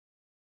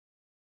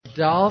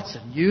Adults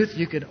and youth,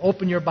 you can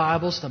open your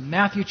Bibles to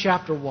Matthew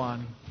chapter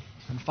 1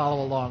 and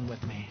follow along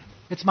with me.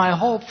 It's my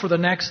hope for the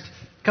next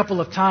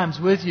couple of times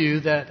with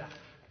you that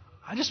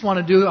I just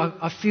want to do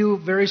a few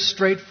very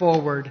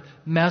straightforward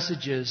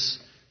messages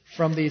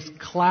from these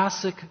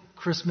classic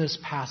Christmas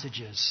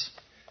passages.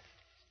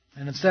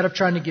 And instead of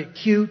trying to get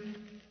cute,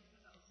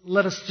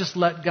 let us just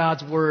let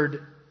God's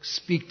Word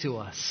speak to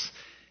us.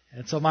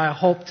 And so my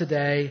hope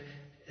today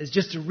is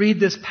just to read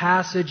this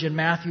passage in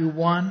Matthew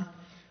 1,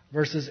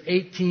 verses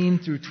 18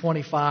 through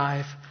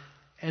 25,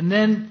 and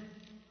then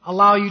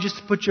allow you just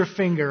to put your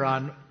finger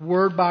on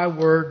word by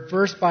word,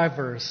 verse by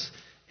verse,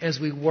 as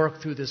we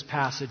work through this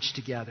passage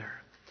together.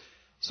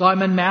 So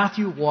I'm in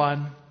Matthew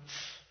 1.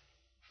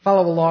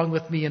 Follow along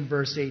with me in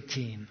verse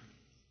 18.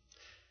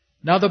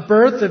 Now the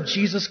birth of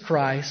Jesus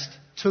Christ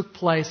took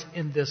place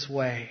in this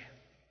way.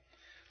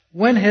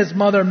 When his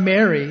mother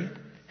Mary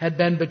had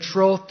been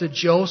betrothed to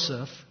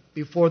Joseph,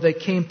 before they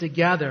came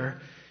together,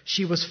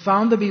 she was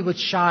found to be with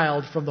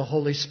child from the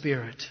Holy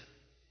Spirit.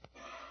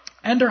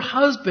 And her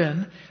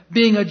husband,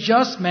 being a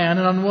just man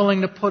and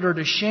unwilling to put her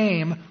to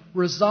shame,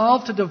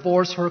 resolved to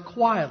divorce her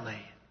quietly.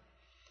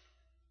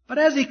 But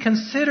as he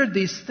considered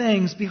these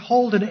things,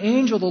 behold, an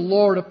angel of the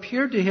Lord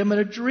appeared to him in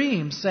a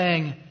dream,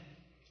 saying,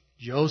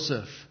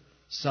 Joseph,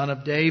 son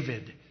of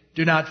David,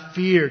 do not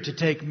fear to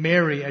take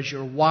Mary as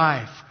your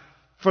wife,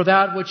 for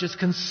that which is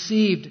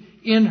conceived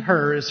in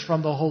her is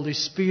from the Holy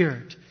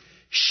Spirit.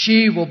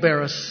 She will bear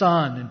a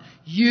son, and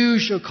you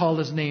shall call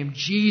his name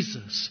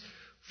Jesus,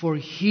 for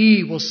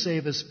he will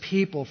save his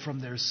people from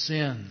their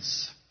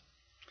sins.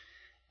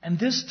 And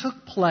this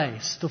took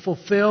place to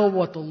fulfill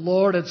what the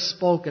Lord had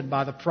spoken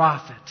by the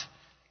prophet.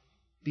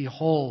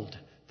 Behold,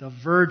 the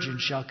virgin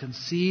shall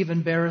conceive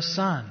and bear a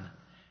son,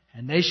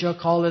 and they shall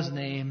call his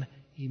name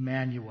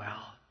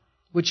Emmanuel,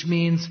 which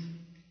means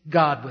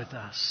God with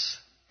us.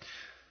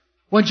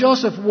 When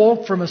Joseph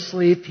woke from his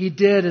sleep, he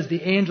did as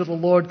the angel of the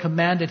Lord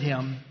commanded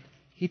him.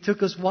 He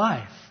took his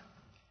wife,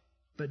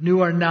 but knew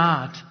her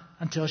not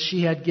until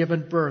she had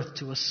given birth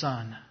to a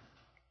son.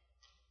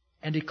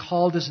 And he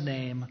called his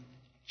name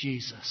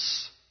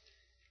Jesus.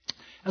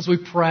 As we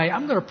pray,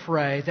 I'm going to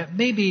pray that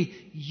maybe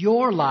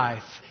your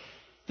life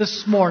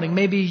this morning,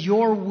 maybe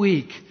your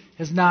week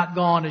has not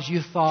gone as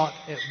you thought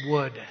it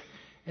would.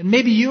 And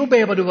maybe you'll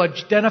be able to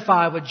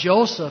identify with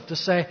Joseph to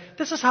say,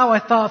 this is how I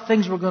thought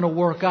things were going to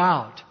work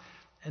out.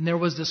 And there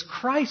was this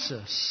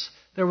crisis.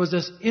 There was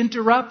this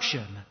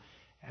interruption.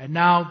 And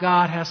now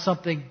God has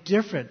something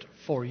different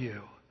for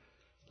you.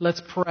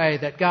 Let's pray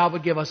that God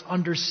would give us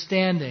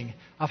understanding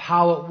of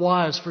how it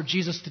was for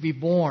Jesus to be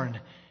born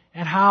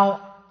and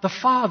how the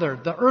father,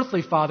 the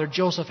earthly father,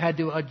 Joseph, had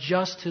to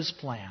adjust his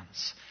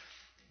plans.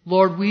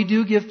 Lord, we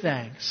do give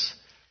thanks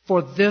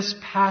for this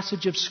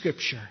passage of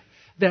Scripture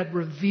that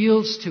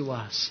reveals to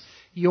us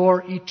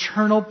your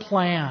eternal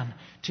plan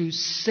to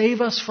save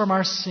us from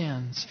our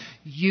sins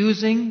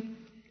using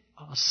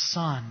a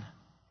son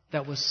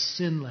that was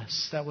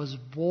sinless, that was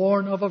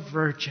born of a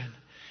virgin.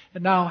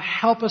 And now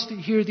help us to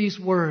hear these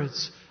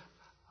words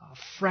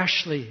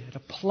freshly and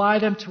apply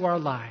them to our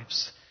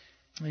lives.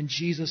 In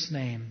Jesus'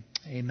 name,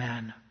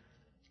 amen.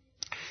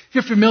 If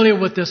you're familiar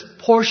with this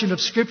portion of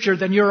Scripture,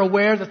 then you're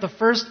aware that the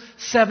first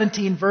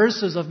 17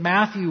 verses of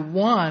Matthew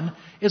 1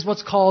 is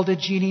what's called a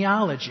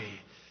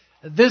genealogy.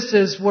 This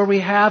is where we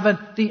have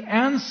the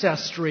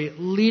ancestry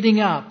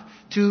leading up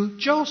to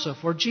Joseph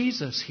or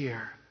Jesus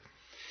here.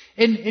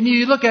 And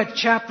you look at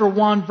chapter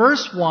 1,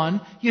 verse 1,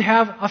 you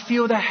have a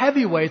few of the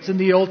heavyweights in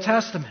the Old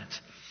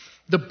Testament.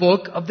 The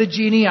book of the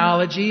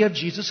genealogy of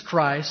Jesus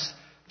Christ,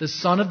 the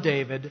son of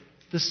David,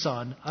 the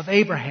son of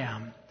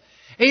Abraham.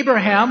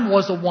 Abraham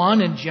was the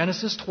one in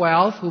Genesis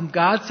 12 whom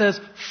God says,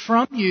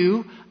 from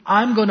you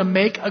I'm going to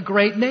make a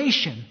great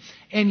nation.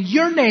 And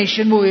your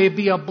nation will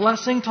be a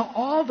blessing to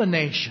all the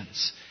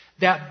nations.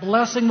 That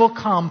blessing will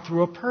come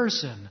through a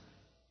person,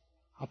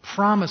 a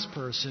promised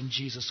person,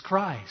 Jesus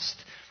Christ.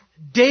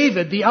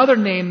 David, the other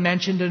name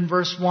mentioned in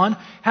verse 1,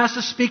 has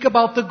to speak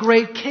about the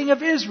great king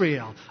of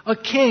Israel, a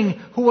king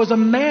who was a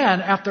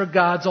man after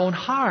God's own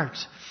heart.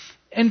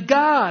 And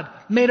God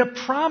made a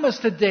promise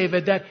to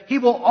David that he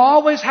will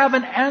always have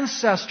an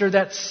ancestor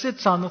that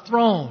sits on the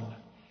throne.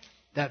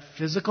 That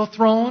physical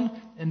throne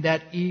and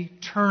that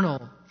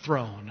eternal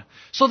throne.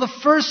 So the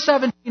first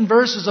 17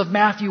 verses of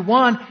Matthew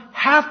 1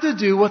 have to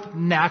do with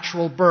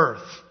natural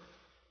birth.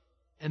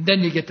 And then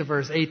you get to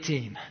verse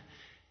 18.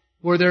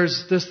 Where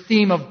there's this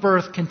theme of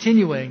birth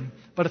continuing,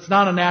 but it's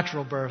not a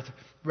natural birth.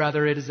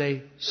 Rather, it is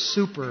a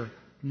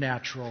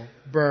supernatural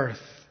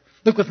birth.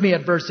 Look with me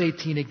at verse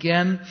 18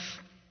 again.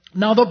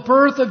 Now the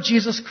birth of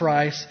Jesus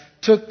Christ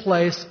took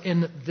place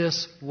in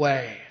this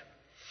way.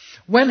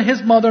 When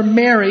his mother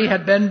Mary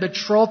had been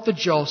betrothed to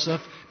Joseph,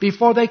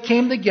 before they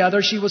came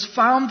together, she was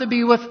found to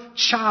be with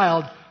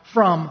child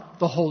from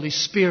the Holy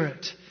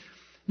Spirit.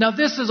 Now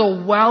this is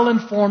a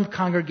well-informed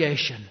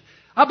congregation.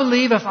 I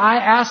believe if I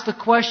asked the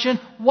question,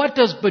 what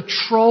does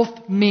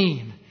betrothed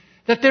mean?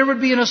 That there would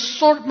be an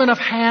assortment of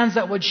hands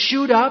that would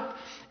shoot up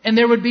and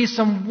there would be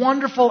some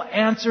wonderful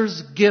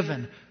answers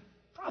given.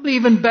 probably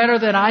even better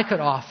than I could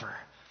offer.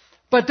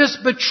 But this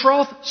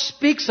betroth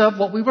speaks of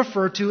what we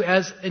refer to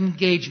as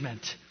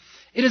engagement.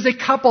 It is a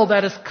couple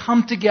that has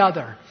come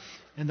together.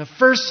 In the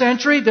first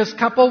century, this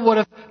couple would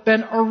have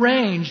been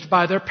arranged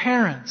by their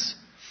parents.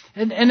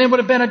 And it would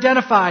have been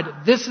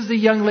identified, this is the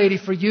young lady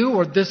for you,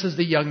 or this is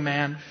the young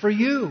man for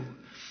you.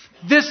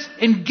 This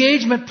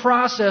engagement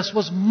process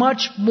was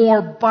much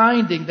more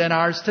binding than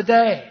ours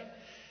today.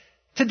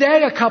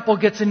 Today, a couple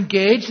gets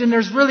engaged, and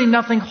there's really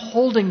nothing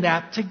holding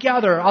that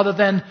together other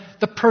than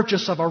the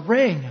purchase of a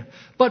ring.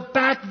 But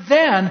back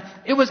then,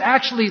 it was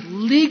actually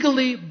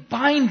legally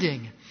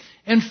binding.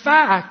 In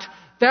fact,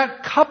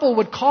 that couple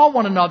would call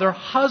one another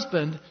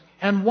husband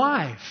and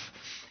wife.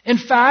 In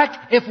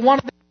fact, if one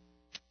of them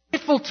was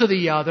faithful to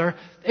the other,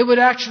 it would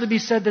actually be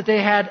said that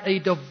they had a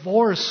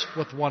divorce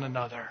with one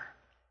another.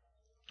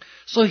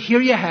 So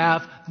here you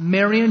have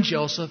Mary and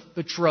Joseph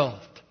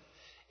betrothed.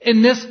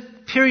 In this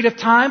period of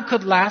time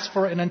could last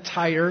for an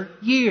entire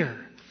year.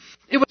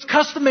 It was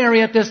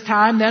customary at this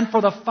time then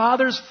for the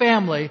father's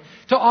family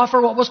to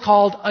offer what was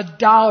called a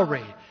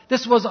dowry.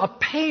 This was a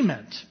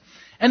payment.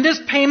 And this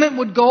payment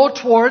would go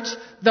towards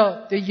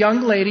the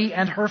young lady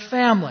and her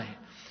family.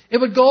 It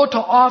would go to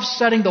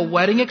offsetting the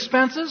wedding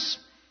expenses,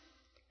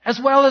 as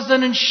well as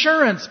an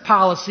insurance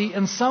policy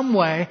in some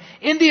way,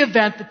 in the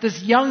event that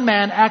this young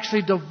man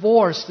actually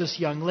divorced this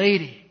young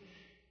lady.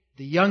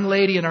 The young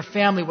lady and her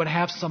family would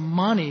have some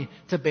money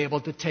to be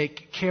able to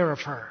take care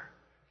of her.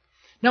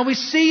 Now we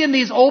see in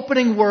these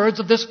opening words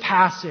of this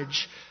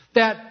passage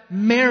that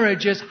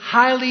marriage is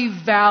highly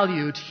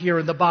valued here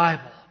in the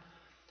Bible.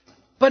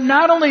 But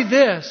not only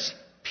this,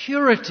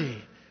 purity.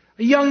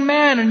 A young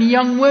man and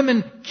young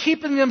women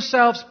keeping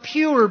themselves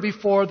pure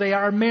before they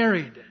are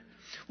married.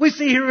 We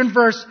see here in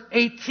verse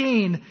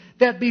 18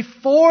 that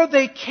before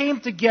they came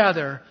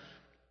together,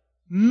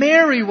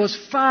 Mary was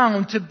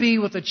found to be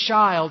with a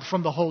child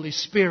from the Holy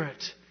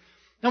Spirit.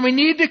 Now we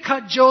need to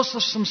cut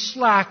Joseph some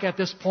slack at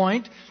this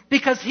point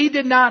because he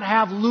did not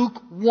have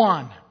Luke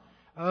 1,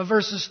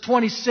 verses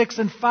 26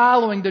 and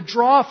following to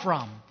draw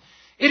from.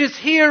 It is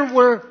here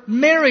where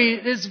Mary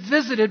is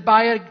visited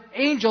by an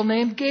angel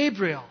named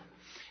Gabriel.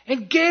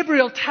 And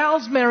Gabriel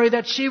tells Mary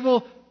that she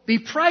will be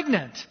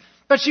pregnant,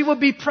 but she will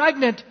be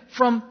pregnant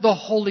from the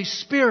Holy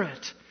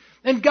Spirit.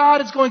 And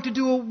God is going to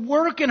do a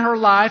work in her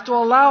life to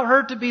allow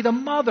her to be the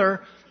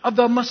mother of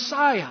the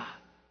Messiah.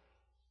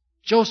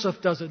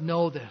 Joseph doesn't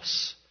know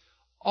this.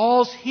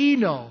 All he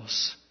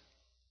knows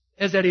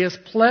is that he has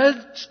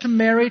pledged to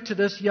marry to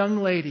this young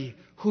lady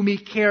whom he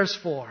cares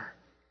for.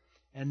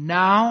 And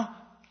now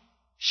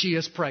she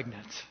is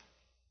pregnant.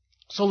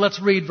 So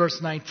let's read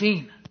verse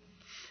 19.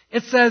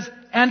 It says,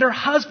 "And her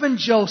husband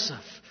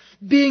Joseph,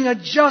 being a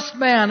just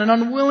man and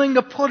unwilling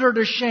to put her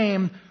to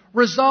shame,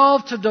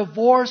 resolved to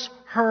divorce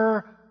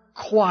her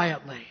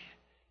quietly."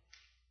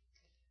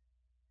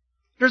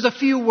 There's a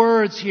few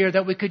words here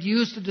that we could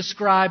use to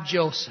describe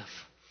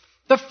Joseph.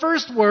 The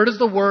first word is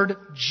the word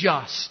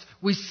just.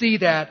 We see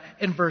that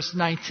in verse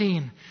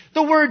 19.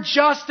 The word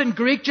just in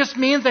Greek just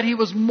means that he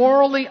was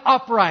morally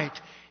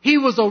upright. He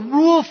was a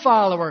rule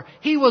follower.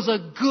 He was a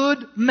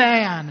good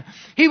man.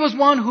 He was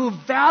one who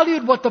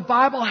valued what the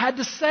Bible had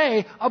to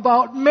say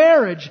about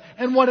marriage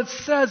and what it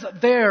says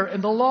there in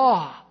the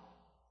law.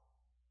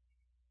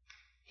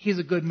 He's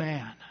a good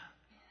man.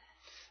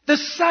 The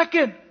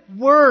second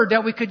word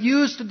that we could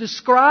use to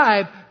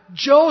describe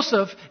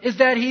Joseph is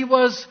that he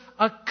was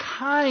a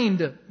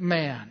kind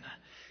man.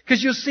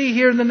 Because you'll see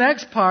here in the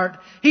next part,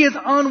 he is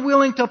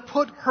unwilling to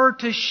put her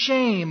to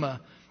shame,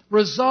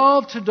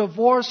 resolved to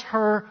divorce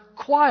her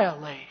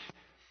quietly.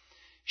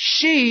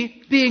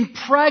 She, being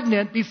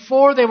pregnant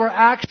before they were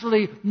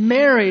actually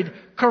married,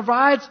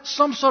 provides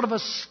some sort of a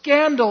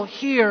scandal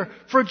here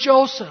for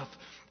Joseph.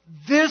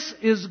 This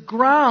is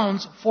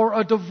grounds for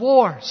a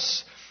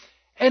divorce.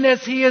 And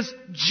as he is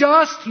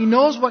just, he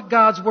knows what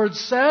God's Word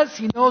says,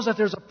 he knows that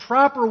there's a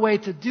proper way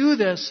to do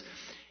this.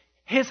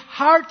 His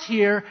heart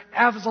here,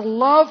 as a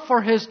love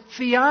for his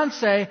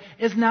fiancée,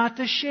 is not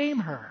to shame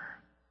her.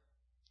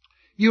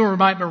 You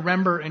might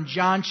remember in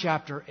John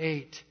chapter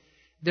 8,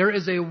 there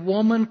is a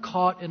woman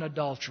caught in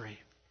adultery.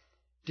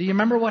 Do you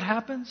remember what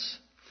happens?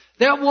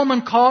 That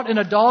woman caught in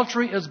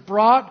adultery is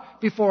brought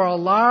before a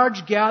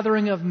large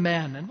gathering of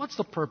men. And what's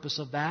the purpose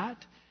of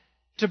that?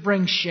 To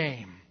bring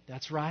shame.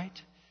 That's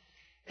right.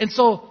 And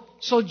so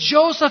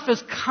Joseph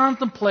is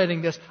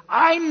contemplating this.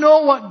 I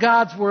know what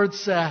God's Word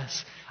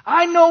says.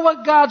 I know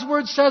what God's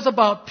Word says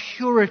about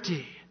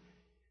purity.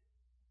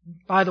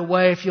 By the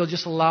way, if you'll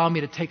just allow me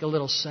to take a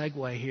little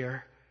segue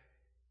here.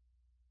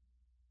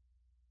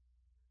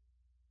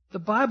 The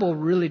Bible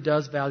really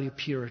does value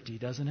purity,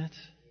 doesn't it?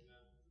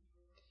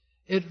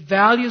 It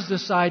values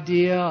this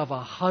idea of a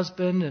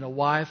husband and a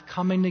wife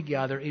coming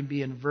together and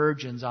being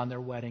virgins on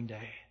their wedding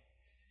day.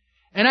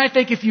 And I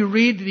think if you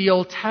read the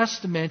Old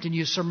Testament and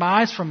you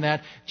surmise from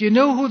that, do you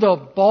know who the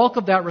bulk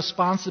of that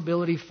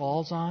responsibility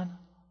falls on?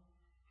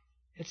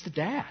 It's the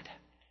dad.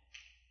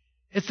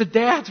 It's the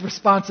dad's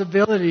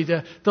responsibility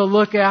to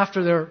look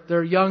after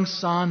their young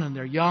son and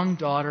their young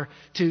daughter,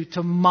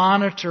 to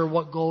monitor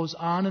what goes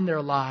on in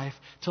their life,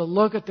 to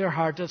look at their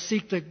heart, to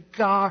seek to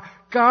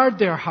guard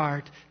their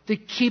heart, to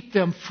keep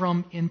them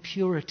from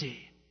impurity.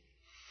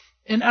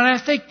 And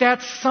I think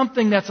that's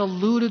something that's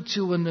alluded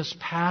to in this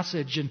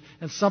passage,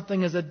 and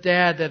something as a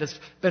dad that has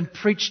been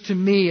preached to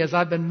me as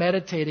I've been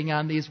meditating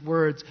on these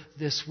words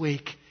this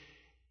week.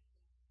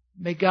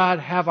 May God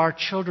have our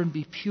children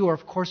be pure.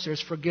 Of course,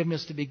 there's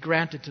forgiveness to be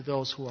granted to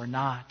those who are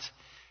not.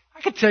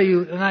 I could tell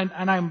you,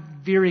 and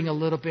I'm veering a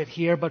little bit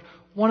here, but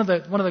one of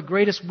the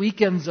greatest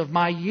weekends of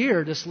my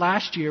year, this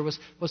last year, was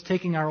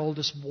taking our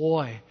oldest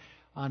boy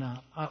on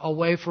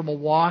away from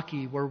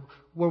Milwaukee, where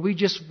we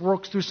just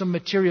worked through some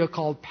material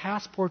called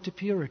Passport to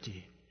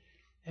Purity.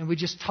 And we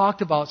just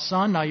talked about,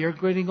 son, now you're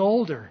getting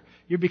older.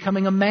 You're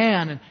becoming a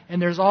man,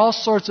 and there's all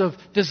sorts of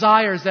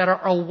desires that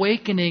are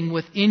awakening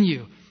within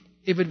you.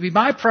 It would be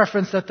my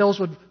preference that those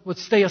would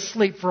stay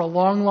asleep for a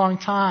long, long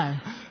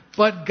time.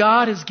 But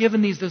God has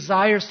given these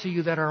desires to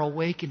you that are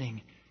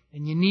awakening.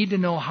 And you need to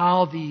know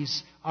how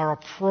these are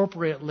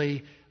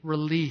appropriately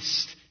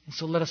released. And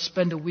so let us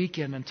spend a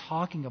weekend in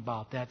talking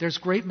about that. There's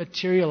great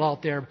material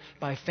out there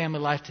by Family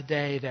Life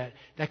Today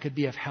that could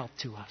be of help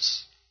to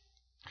us.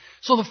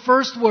 So the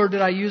first word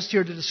that I used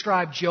here to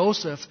describe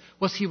Joseph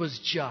was he was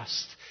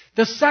just.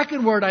 The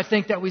second word I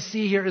think that we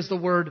see here is the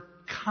word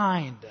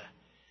kind.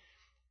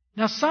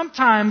 Now,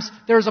 sometimes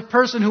there's a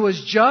person who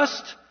is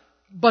just,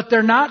 but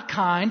they're not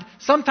kind.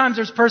 Sometimes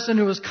there's a person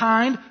who is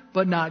kind,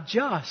 but not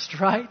just,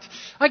 right?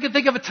 I can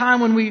think of a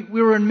time when we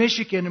were in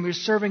Michigan and we were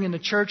serving in the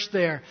church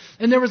there.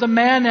 And there was a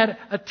man that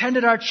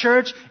attended our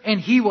church, and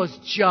he was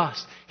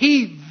just.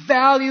 He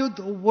valued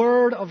the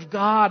Word of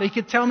God. He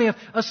could tell me of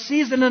a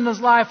season in his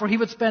life where he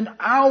would spend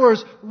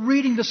hours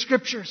reading the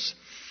Scriptures.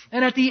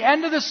 And at the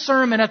end of the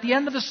sermon, at the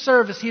end of the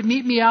service, he'd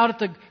meet me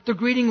out at the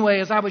greeting way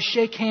as I would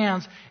shake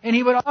hands. And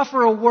he would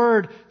offer a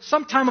word,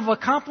 sometime of a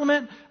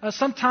compliment,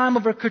 sometime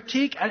of a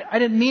critique. I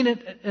didn't mean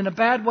it in a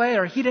bad way,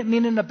 or he didn't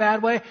mean it in a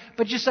bad way.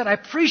 But just said, I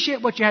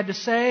appreciate what you had to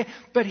say,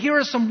 but here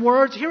are some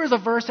words, here is a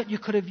verse that you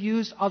could have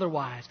used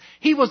otherwise.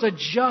 He was a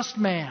just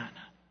man.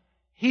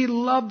 He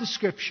loved the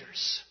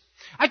Scriptures.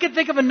 I could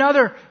think of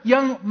another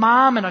young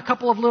mom and a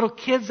couple of little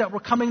kids that were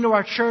coming to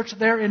our church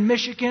there in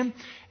Michigan.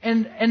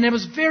 And it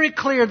was very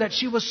clear that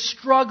she was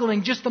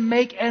struggling just to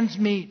make ends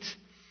meet.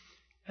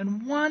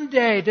 And one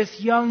day, this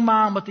young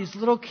mom with these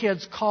little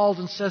kids called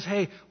and says,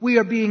 hey, we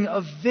are being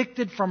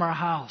evicted from our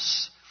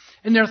house.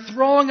 And they're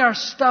throwing our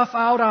stuff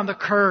out on the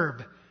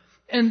curb.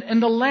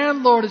 And the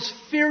landlord is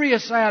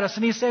furious at us.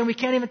 And he's saying, we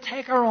can't even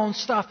take our own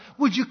stuff.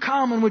 Would you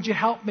come and would you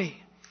help me?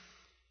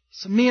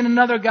 So me and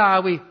another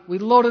guy, we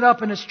loaded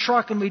up in his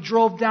truck and we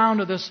drove down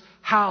to this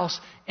house.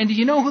 And do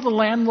you know who the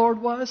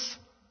landlord was?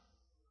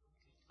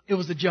 It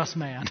was the just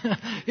man.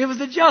 It was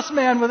the just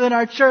man within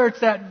our church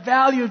that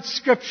valued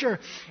Scripture.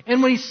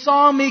 And when he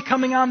saw me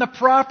coming on the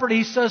property,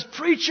 he says,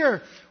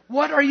 preacher,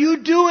 what are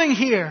you doing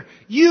here?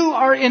 You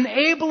are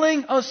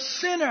enabling a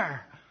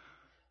sinner.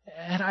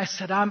 And I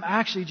said, I'm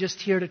actually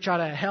just here to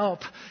try to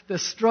help the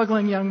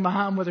struggling young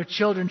mom with her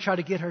children try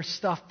to get her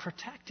stuff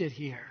protected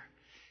here.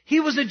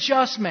 He was a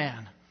just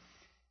man,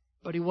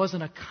 but he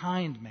wasn't a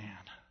kind man.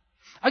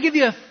 I'll give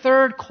you a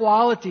third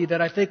quality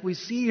that I think we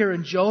see here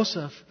in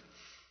Joseph.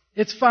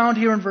 It's found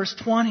here in verse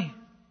 20.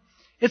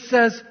 It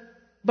says,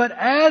 but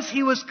as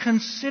he was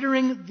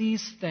considering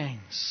these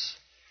things,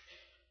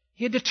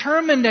 he had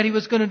determined that he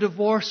was going to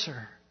divorce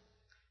her.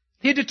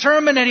 He had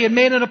determined that he had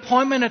made an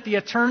appointment at the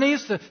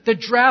attorneys to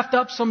draft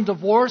up some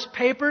divorce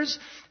papers.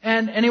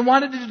 And he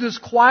wanted to do this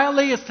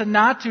quietly as to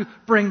not to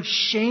bring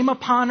shame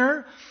upon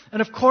her.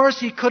 And of course,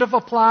 he could have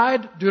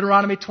applied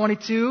Deuteronomy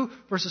 22,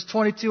 verses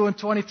 22 and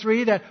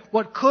 23, that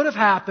what could have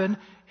happened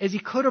is he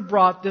could have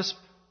brought this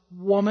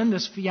woman,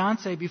 this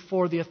fiancée,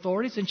 before the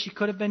authorities, and she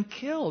could have been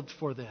killed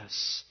for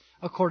this,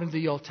 according to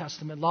the Old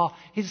Testament law.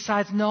 He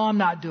decides, no, I'm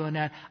not doing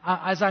that.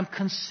 As I'm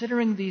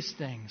considering these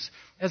things,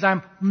 as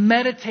I'm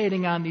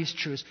meditating on these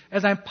truths,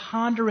 as I'm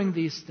pondering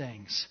these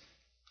things,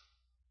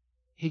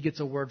 he gets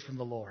a word from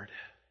the Lord.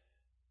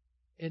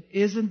 And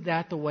isn't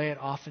that the way it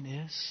often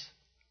is?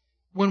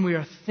 When we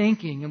are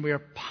thinking and we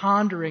are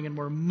pondering and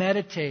we're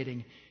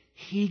meditating,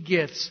 he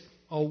gets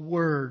a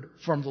word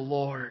from the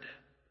Lord.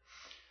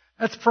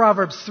 That's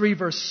Proverbs 3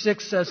 verse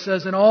 6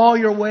 says, in all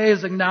your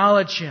ways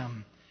acknowledge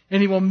him,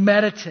 and he will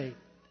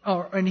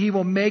and he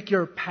will make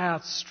your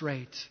path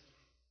straight.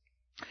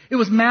 It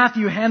was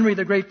Matthew Henry,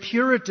 the great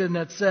Puritan,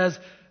 that says,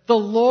 the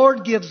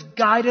Lord gives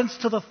guidance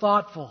to the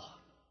thoughtful,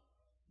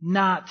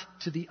 not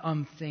to the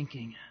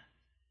unthinking.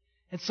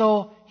 And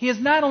so he is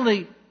not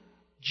only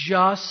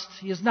just,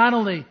 he is not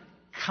only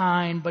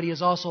kind, but he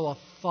is also a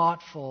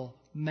thoughtful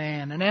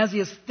man. And as he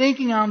is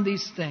thinking on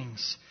these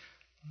things,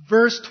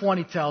 verse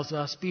 20 tells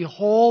us,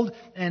 behold,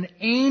 an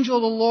angel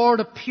of the Lord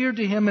appeared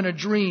to him in a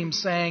dream,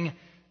 saying,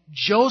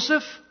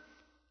 Joseph,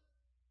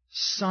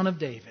 son of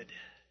David.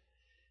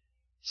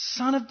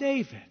 Son of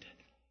David.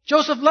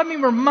 Joseph, let me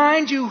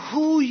remind you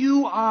who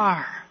you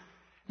are.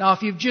 Now,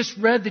 if you've just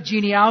read the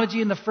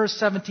genealogy in the first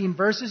 17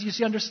 verses,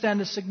 you understand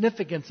the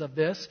significance of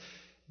this.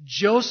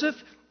 Joseph,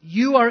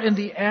 you are in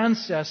the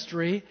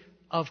ancestry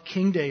of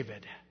King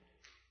David.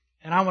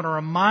 And I want to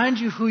remind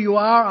you who you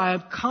are. I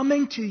am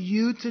coming to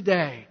you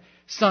today,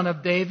 son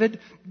of David.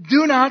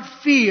 Do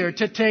not fear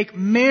to take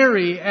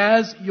Mary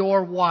as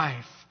your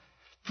wife,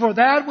 for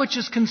that which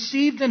is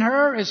conceived in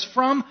her is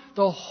from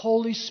the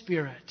Holy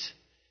Spirit.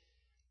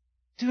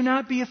 Do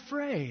not be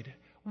afraid.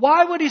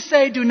 Why would he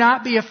say, do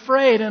not be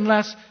afraid,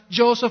 unless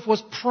Joseph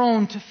was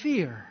prone to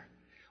fear?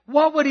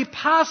 What would he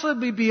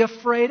possibly be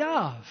afraid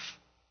of?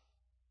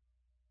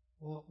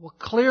 Well,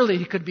 clearly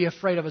he could be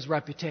afraid of his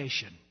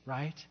reputation,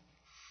 right?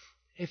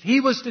 If he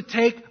was to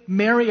take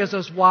Mary as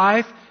his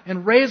wife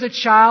and raise a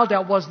child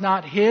that was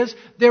not his,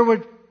 there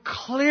would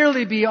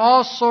clearly be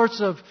all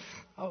sorts of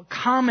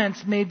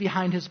comments made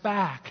behind his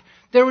back.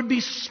 There would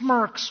be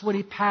smirks when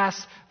he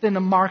passed in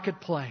the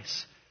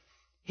marketplace.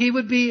 He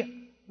would be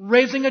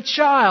raising a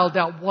child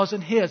that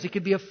wasn't his. He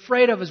could be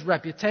afraid of his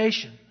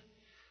reputation.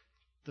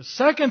 The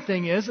second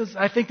thing is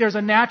I think there's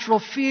a natural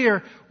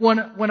fear when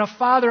a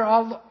father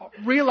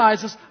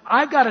realizes,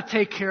 I've got to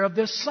take care of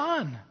this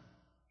son.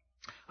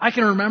 I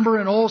can remember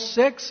in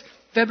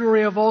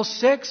February of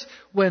 2006,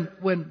 when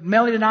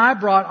Melody and I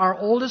brought our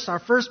oldest, our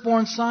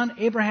firstborn son,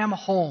 Abraham,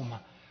 home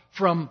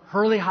from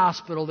Hurley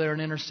Hospital there in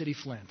inner city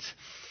Flint.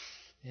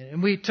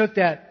 And we took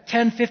that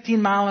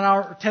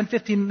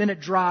 10-15 minute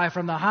drive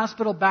from the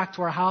hospital back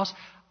to our house.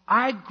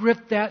 I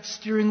gripped that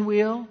steering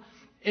wheel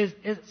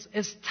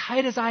as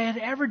tight as I had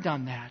ever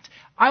done that.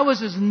 I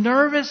was as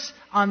nervous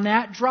on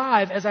that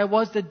drive as I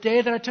was the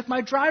day that I took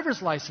my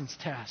driver's license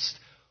test.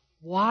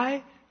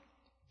 Why?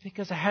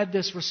 Because I had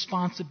this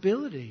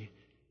responsibility,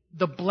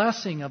 the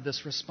blessing of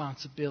this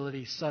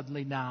responsibility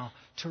suddenly now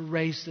to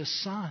raise this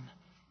son.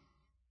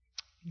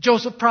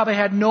 Joseph probably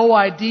had no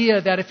idea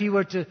that if he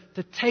were to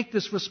take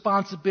this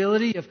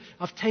responsibility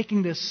of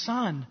taking this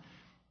son,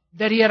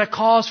 that he had a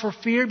cause for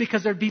fear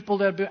because there are people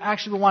that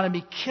actually want to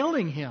be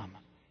killing him.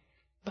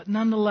 But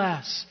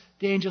nonetheless,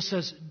 the angel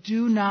says,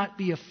 do not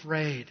be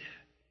afraid.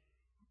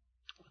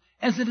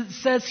 As it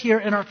says here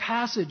in our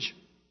passage,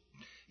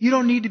 you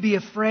don't need to be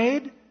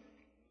afraid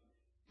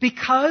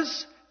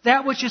because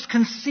that which is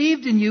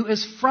conceived in you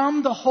is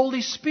from the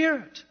Holy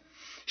Spirit.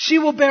 She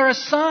will bear a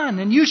son,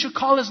 and you shall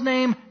call his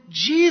name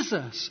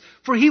Jesus,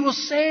 for he will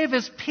save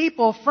his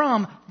people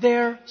from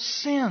their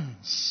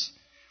sins.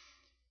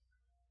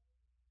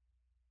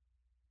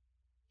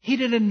 He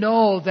didn't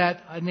know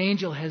that an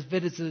angel has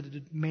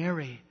visited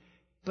Mary,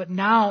 but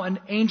now an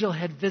angel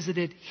had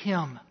visited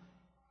him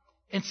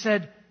and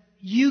said,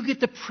 you get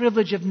the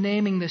privilege of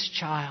naming this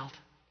child,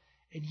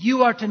 and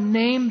you are to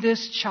name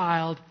this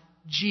child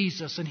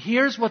Jesus. And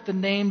here's what the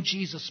name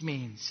Jesus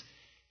means.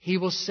 He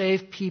will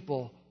save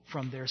people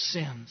from their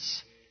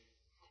sins.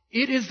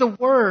 It is the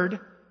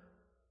word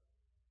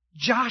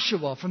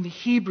Joshua from the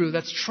Hebrew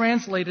that's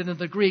translated into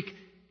the Greek,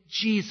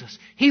 Jesus.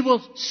 He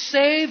will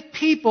save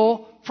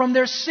people from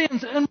their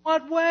sins. In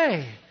what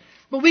way?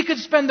 But we could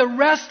spend the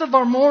rest of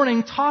our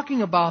morning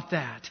talking about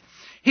that.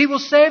 He will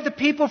save the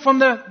people from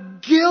the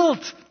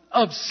guilt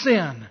of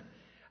sin.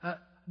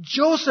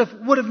 Joseph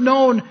would have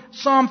known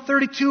Psalm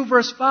 32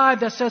 verse 5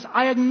 that says,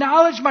 I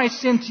acknowledge my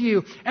sin to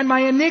you, and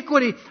my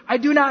iniquity I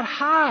do not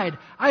hide.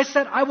 I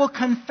said, I will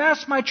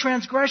confess my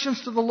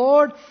transgressions to the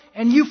Lord,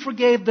 and you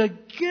forgave the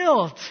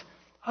guilt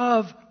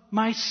of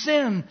my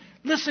sin.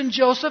 Listen,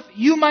 Joseph,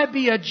 you might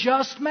be a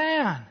just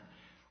man.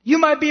 You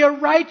might be a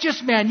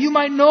righteous man. You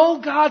might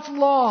know God's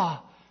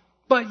law.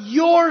 But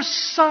your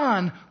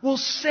son will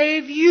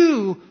save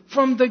you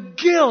from the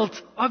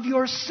guilt of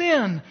your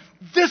sin.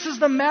 This is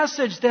the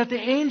message that the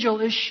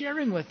angel is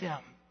sharing with him.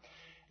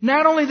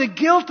 Not only the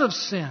guilt of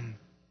sin,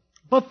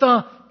 but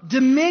the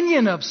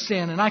dominion of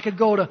sin. And I could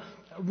go to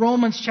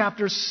Romans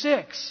chapter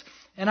 6,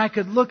 and I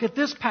could look at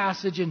this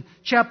passage in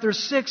chapter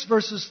 6,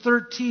 verses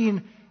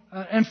 13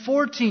 and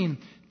 14.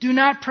 Do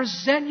not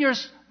present your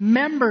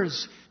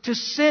members to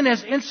sin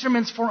as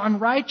instruments for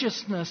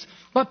unrighteousness,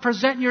 but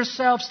present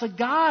yourselves to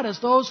God as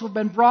those who have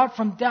been brought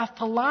from death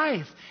to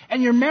life,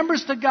 and your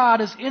members to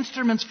God as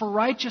instruments for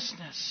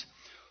righteousness.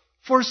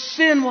 For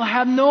sin will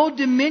have no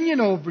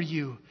dominion over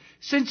you,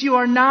 since you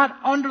are not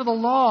under the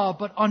law,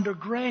 but under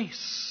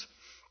grace.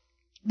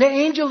 The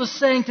angel is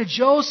saying to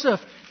Joseph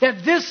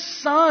that this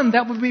son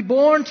that will be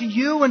born to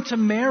you and to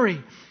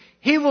Mary,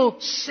 he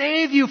will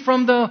save you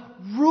from the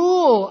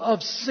rule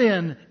of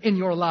sin in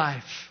your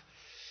life.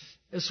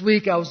 This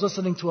week I was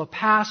listening to a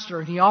pastor,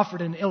 and he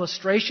offered an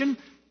illustration.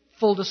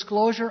 Full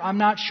disclosure, I'm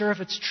not sure if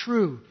it's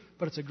true,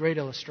 but it's a great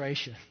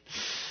illustration.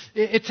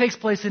 It takes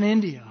place in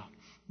India,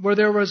 where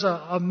there was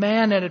a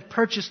man that had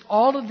purchased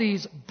all of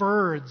these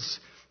birds.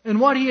 And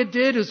what he had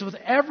did is with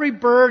every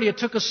bird, he had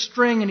took a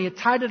string and he had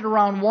tied it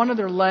around one of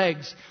their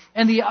legs.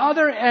 And the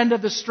other end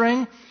of the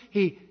string,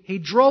 he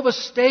drove a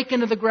stake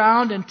into the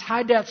ground and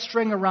tied that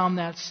string around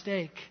that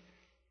stake.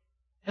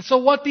 And so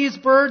what these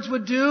birds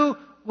would do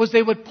was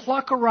they would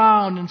pluck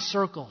around in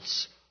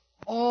circles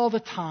all the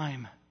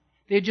time.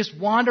 They'd just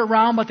wander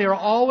around, but they were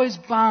always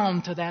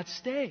bound to that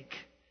stake.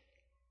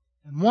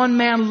 And one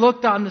man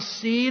looked on the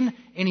scene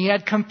and he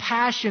had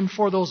compassion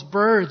for those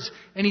birds.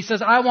 And he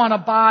says, I want to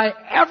buy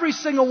every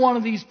single one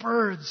of these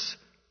birds.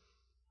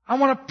 I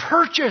want to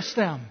purchase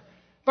them.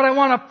 But I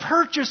want to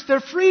purchase their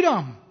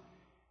freedom.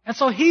 And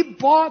so he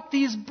bought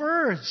these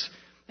birds.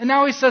 And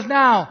now he says,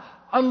 now,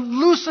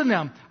 unloosen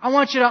them. I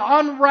want you to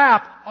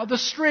unwrap the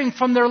string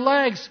from their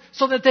legs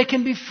so that they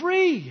can be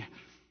free.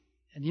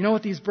 And you know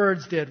what these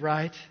birds did,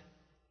 right?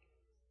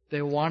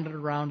 They wandered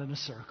around in a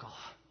circle.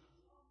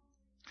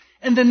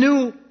 And the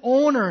new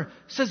owner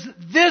says,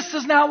 this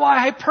is not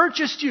why I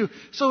purchased you.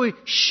 So he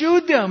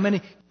shooed them and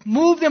he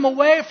moved them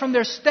away from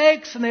their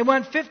stakes and they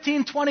went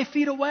 15, 20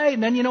 feet away.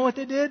 And then you know what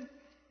they did?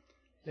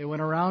 They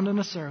went around in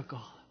a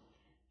circle.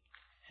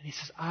 And he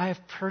says, I have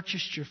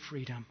purchased your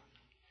freedom.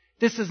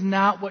 This is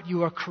not what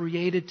you are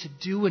created to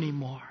do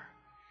anymore.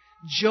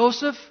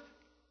 Joseph,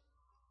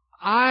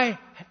 God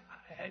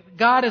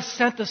has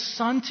sent a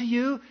son to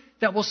you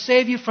that will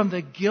save you from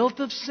the guilt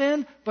of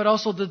sin, but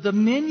also the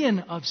dominion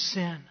of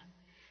sin.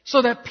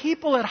 So that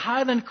people at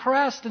Highland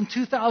Crest in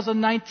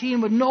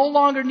 2019 would no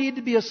longer need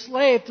to be a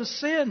slave to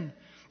sin.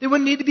 They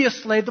wouldn't need to be a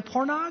slave to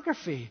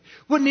pornography.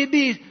 Wouldn't need to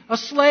be a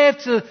slave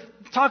to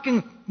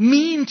talking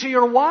mean to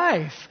your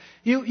wife.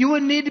 You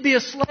wouldn't need to be a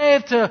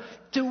slave to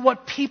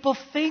what people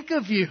think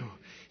of you.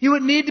 You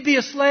wouldn't need to be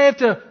a slave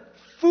to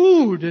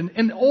food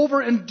and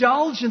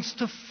overindulgence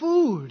to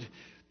food.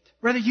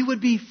 Rather, you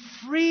would be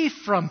free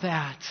from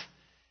that.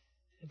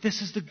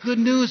 This is the good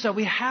news that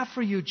we have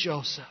for you,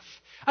 Joseph.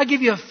 I'll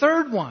give you a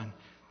third one.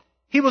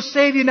 He will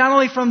save you not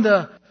only from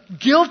the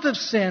guilt of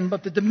sin,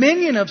 but the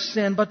dominion of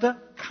sin, but the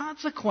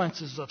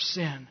consequences of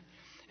sin.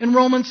 In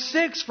Romans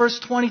 6, verse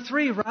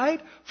 23,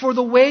 right? For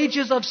the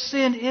wages of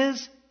sin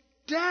is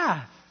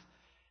death.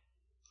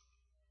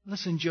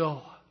 Listen,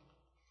 Joe.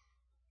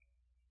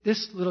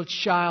 This little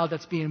child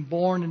that's being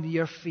born into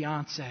your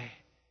fiancé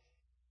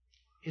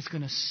is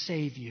going to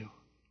save you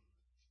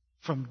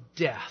from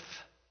death.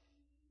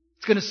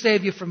 It's going to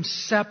save you from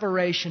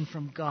separation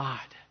from God.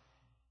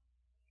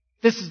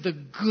 This is the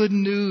good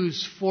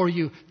news for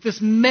you. This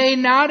may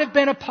not have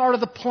been a part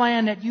of the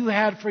plan that you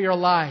had for your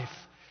life,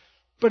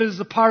 but it is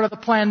a part of the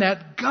plan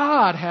that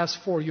God has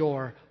for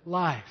your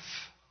life.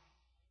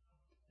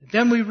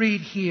 Then we read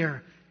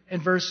here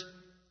in verse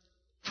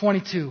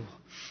 22.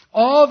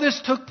 All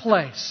this took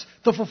place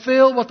to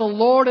fulfill what the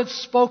Lord had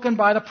spoken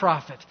by the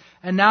prophet.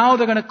 And now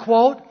they're going to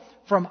quote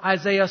from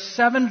Isaiah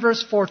 7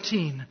 verse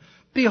 14.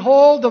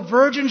 Behold, the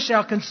virgin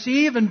shall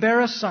conceive and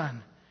bear a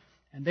son,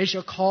 and they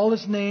shall call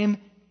his name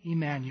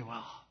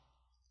Emmanuel.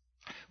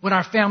 When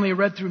our family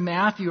read through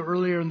Matthew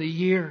earlier in the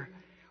year,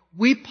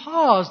 we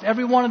paused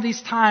every one of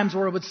these times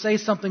where it would say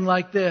something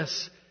like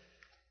this.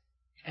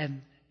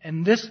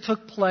 And this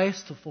took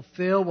place to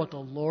fulfill what the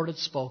Lord had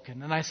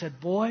spoken. And I said,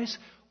 boys,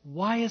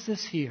 why is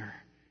this here?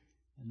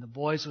 And the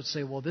boys would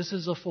say, well, this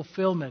is a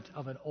fulfillment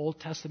of an Old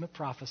Testament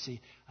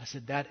prophecy. I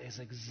said, that is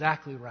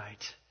exactly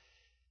right.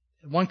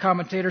 One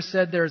commentator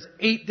said there's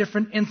 8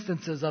 different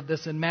instances of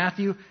this in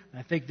Matthew, and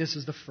I think this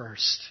is the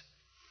first.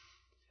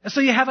 And so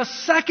you have a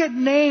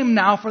second name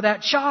now for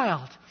that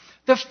child.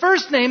 The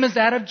first name is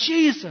that of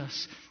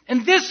Jesus.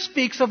 And this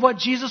speaks of what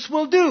Jesus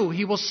will do.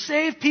 He will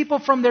save people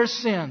from their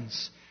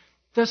sins.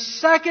 The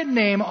second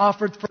name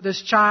offered for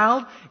this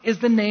child is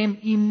the name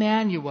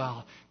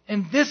Emmanuel.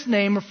 And this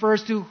name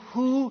refers to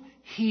who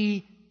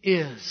He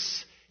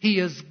is. He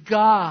is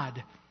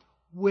God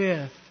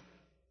with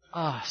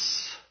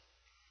us.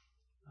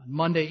 On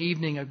Monday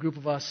evening, a group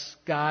of us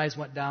guys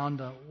went down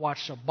to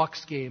watch a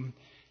Bucks game.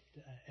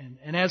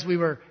 And as we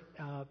were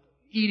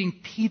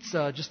eating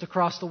pizza just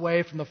across the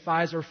way from the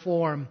Pfizer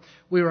Forum,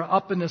 we were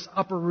up in this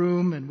upper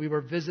room and we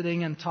were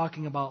visiting and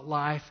talking about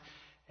life.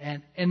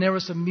 And there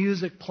was some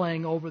music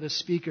playing over the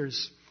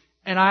speakers.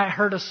 And I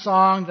heard a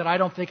song that I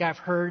don't think I've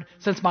heard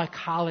since my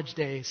college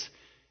days.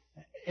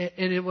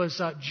 And it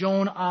was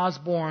Joan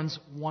Osborne's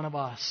One of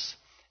Us.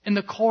 And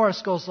the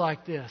chorus goes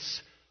like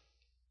this.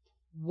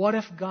 What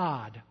if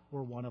God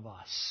were one of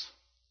us?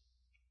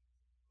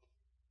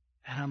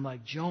 And I'm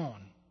like, Joan,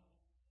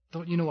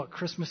 don't you know what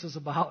Christmas is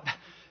about?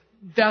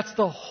 That's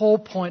the whole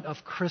point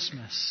of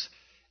Christmas,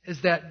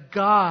 is that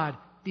God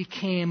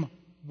became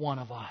one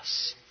of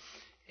us.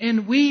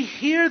 And we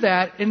hear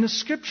that in the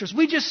Scriptures.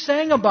 We just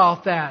sang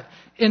about that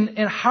in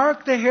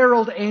Hark the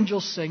Herald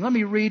Angels Sing. Let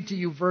me read to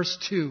you verse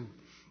 2.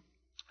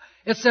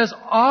 It says,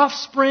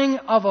 offspring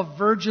of a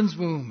virgin's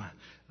womb,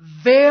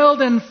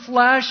 veiled in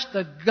flesh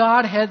the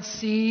Godhead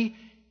see,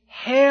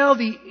 hail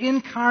the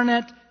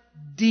incarnate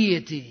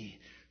deity,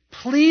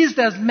 pleased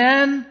as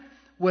men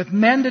with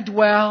men to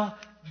dwell,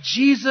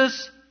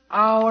 Jesus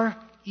our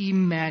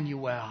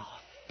Emmanuel.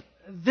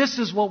 This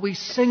is what we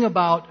sing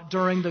about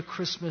during the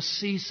Christmas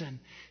season,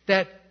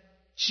 that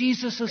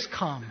Jesus has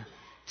come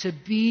to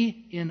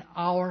be in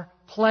our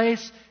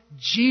place.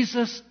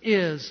 Jesus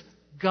is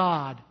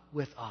God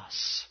with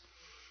us.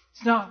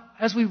 Now,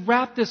 as we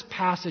wrap this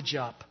passage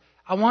up,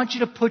 I want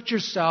you to put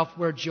yourself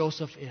where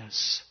Joseph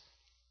is.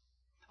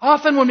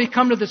 Often when we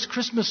come to this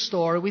Christmas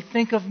story, we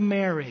think of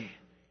Mary.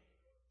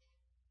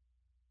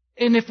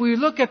 And if we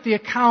look at the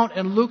account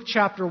in Luke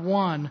chapter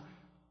 1,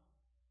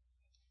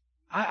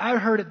 I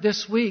heard it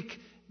this week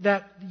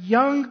that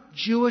young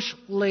Jewish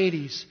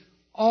ladies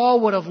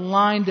all would have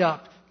lined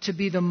up to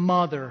be the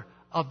mother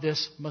of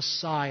this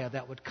Messiah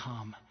that would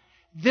come.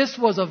 This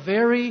was a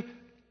very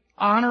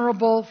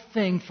honorable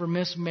thing for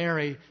Miss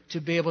Mary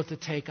to be able to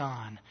take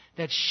on,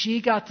 that she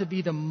got to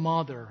be the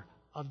mother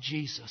of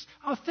Jesus.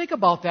 Now think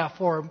about that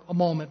for a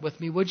moment with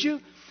me, would you?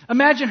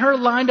 Imagine her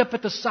lined up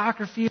at the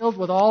soccer field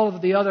with all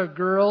of the other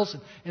girls,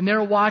 and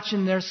they're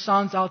watching their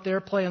sons out there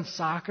playing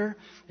soccer.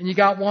 And you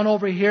got one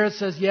over here that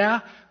says, yeah,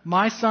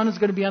 my son is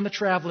going to be on the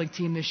traveling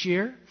team this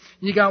year.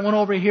 You got one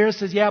over here that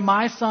says, yeah,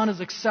 my son is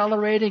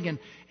accelerating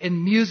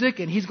in music,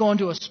 and he's going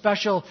to a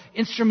special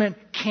instrument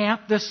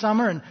camp this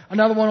summer. And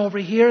another one over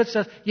here that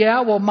says,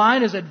 yeah, well,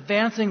 mine is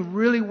advancing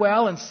really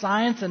well in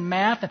science and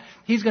math, and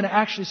he's going to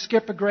actually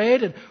skip a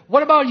grade. And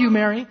what about you,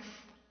 Mary?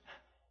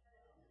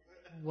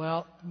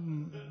 Well,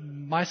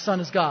 my son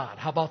is God.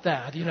 How about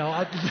that?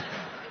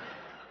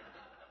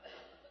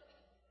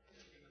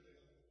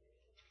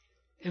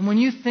 And when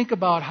you think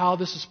about how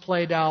this has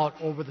played out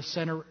over the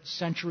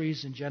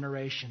centuries and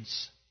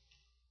generations,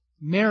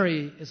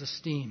 Mary is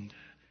esteemed.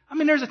 I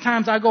mean, there's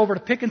times I go over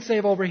to Pick and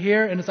Save over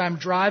here, and as I'm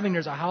driving,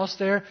 there's a house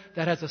there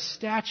that has a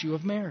statue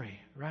of Mary,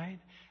 right?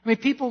 I mean,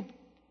 people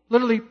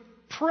literally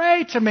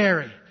pray to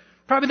Mary.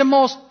 Probably the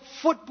most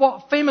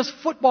famous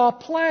football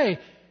play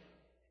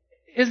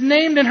is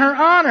named in her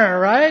honor,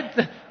 right?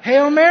 The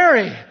Hail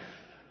Mary.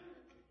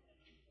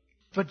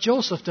 But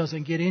Joseph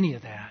doesn't get any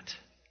of that.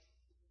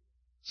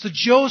 So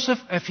Joseph,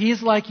 if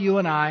he's like you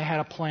and I, had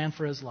a plan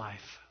for his life.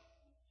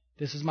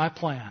 This is my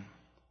plan.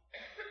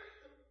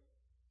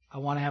 I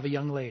want to have a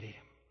young lady.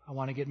 I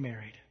want to get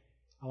married.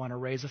 I want to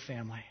raise a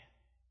family.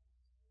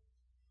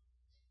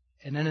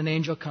 And then an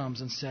angel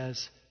comes and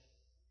says,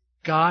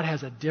 God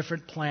has a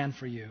different plan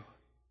for you.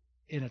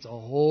 And it's a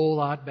whole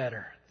lot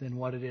better than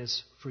what it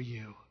is for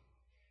you.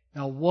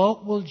 Now,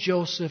 what will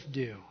Joseph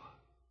do?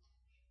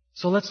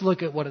 So let's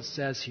look at what it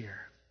says here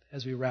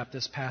as we wrap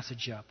this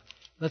passage up.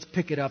 Let's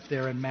pick it up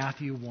there in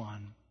Matthew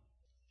 1,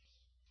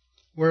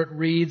 where it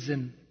reads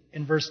in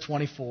verse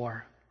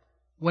 24,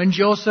 when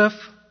Joseph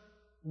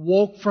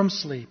woke from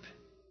sleep,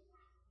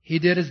 he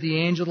did as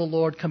the angel of the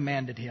Lord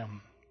commanded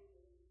him.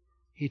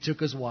 He took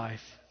his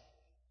wife,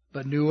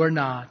 but knew her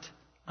not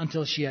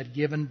until she had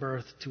given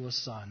birth to a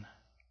son.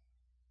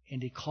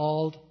 And he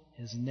called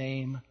his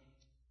name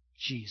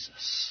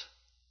Jesus.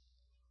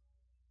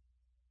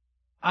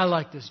 I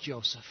like this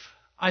Joseph.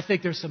 I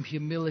think there's some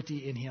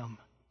humility in him.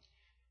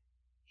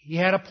 He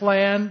had a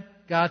plan.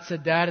 God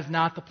said, that is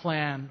not the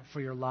plan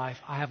for your life.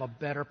 I have a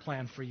better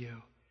plan for you.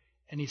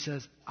 And he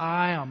says,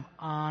 I am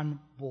on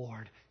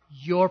board.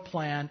 Your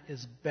plan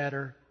is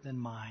better than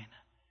mine.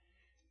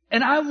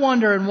 And I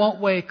wonder, in what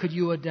way could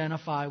you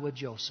identify with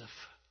Joseph?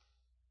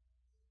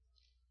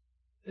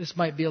 This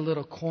might be a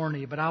little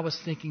corny, but I was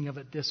thinking of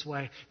it this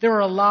way. There are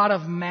a lot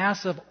of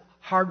massive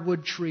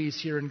hardwood trees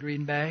here in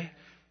Green Bay.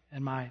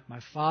 And my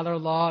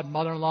father-in-law and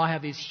mother-in-law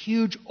have these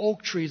huge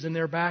oak trees in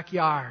their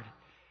backyard.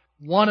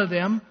 One of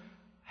them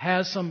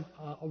has a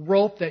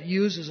rope that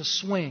uses a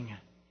swing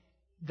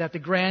that the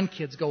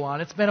grandkids go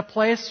on. It's been a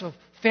place of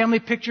family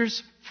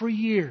pictures for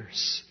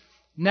years.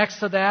 Next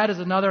to that is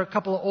a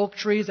couple of oak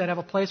trees that have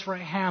a place for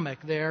a hammock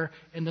there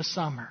in the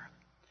summer.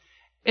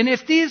 And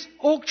if these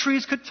oak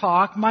trees could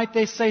talk, might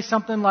they say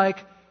something like,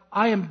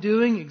 I am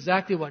doing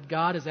exactly what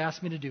God has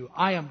asked me to do.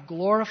 I am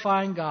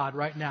glorifying God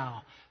right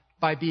now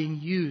by being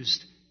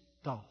used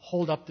to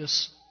hold up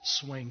this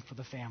swing for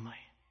the family.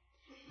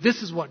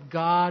 This is what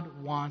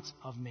God wants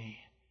of me.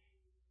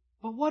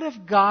 But what if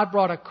God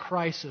brought a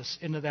crisis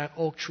into that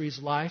oak tree's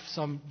life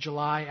some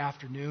July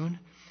afternoon,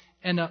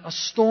 and a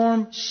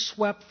storm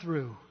swept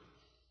through,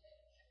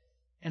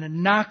 and it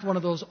knocked one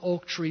of those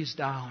oak trees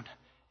down?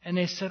 And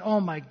they said, oh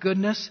my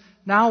goodness,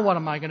 now what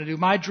am I going to do?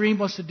 My dream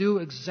was to do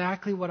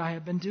exactly what I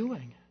have been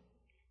doing.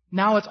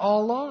 Now it's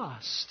all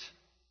lost.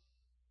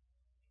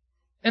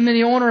 And then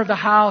the owner of the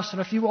house and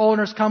a few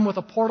owners come with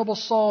a portable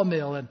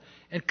sawmill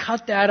and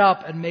cut that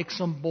up and make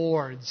some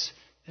boards.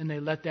 And they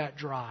let that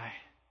dry.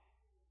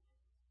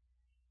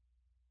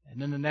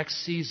 And then the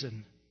next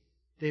season,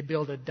 they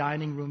build a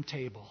dining room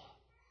table.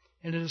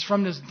 And it is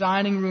from this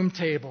dining room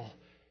table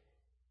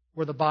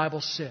where the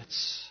Bible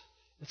sits.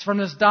 It's from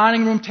this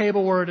dining room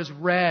table where it is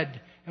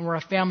read and where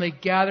a family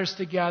gathers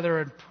together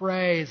and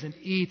prays and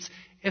eats.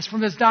 It's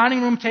from this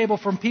dining room table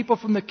from people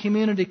from the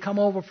community come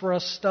over for a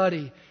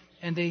study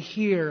and they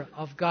hear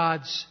of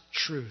God's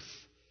truth.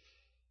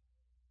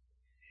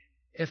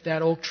 If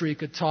that oak tree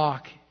could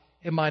talk,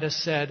 it might have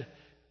said,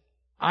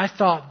 I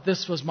thought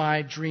this was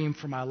my dream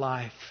for my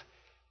life,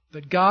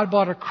 but God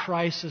brought a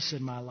crisis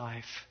in my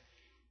life,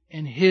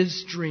 and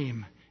His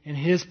dream and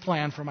His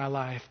plan for my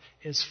life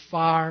is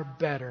far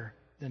better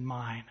than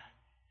mine.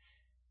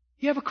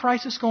 You have a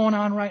crisis going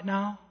on right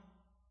now?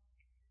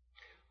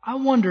 I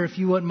wonder if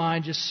you wouldn't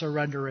mind just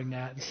surrendering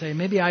that and say,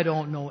 maybe I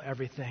don't know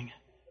everything.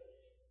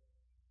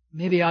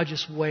 Maybe I'll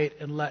just wait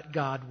and let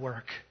God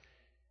work.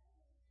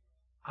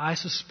 I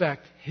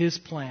suspect His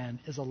plan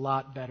is a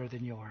lot better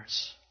than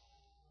yours.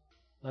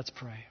 Let's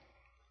pray.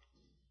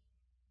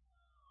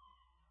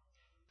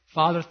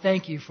 Father,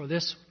 thank you for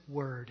this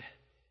word.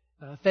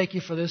 Thank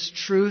you for this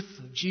truth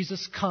of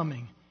Jesus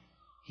coming.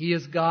 He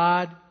is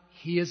God.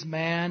 He is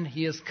man.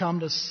 He has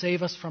come to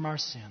save us from our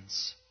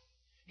sins.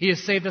 He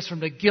has saved us from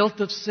the guilt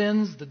of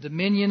sins, the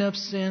dominion of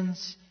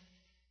sins,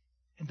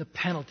 and the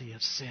penalty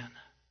of sin.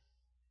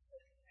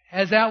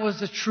 As that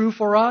was true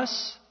for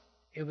us,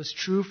 it was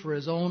true for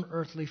His own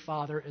earthly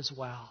Father as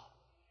well.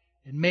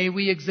 And may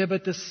we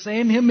exhibit the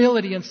same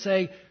humility and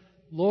say,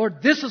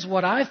 Lord, this is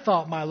what I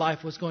thought my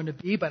life was going to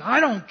be, but I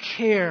don't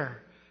care.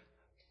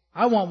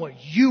 I want what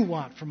you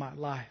want for my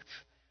life.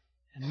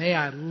 And may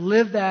I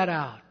live that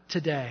out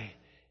today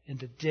in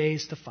the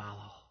days to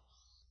follow.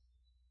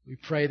 We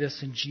pray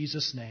this in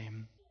Jesus'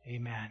 name.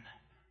 Amen.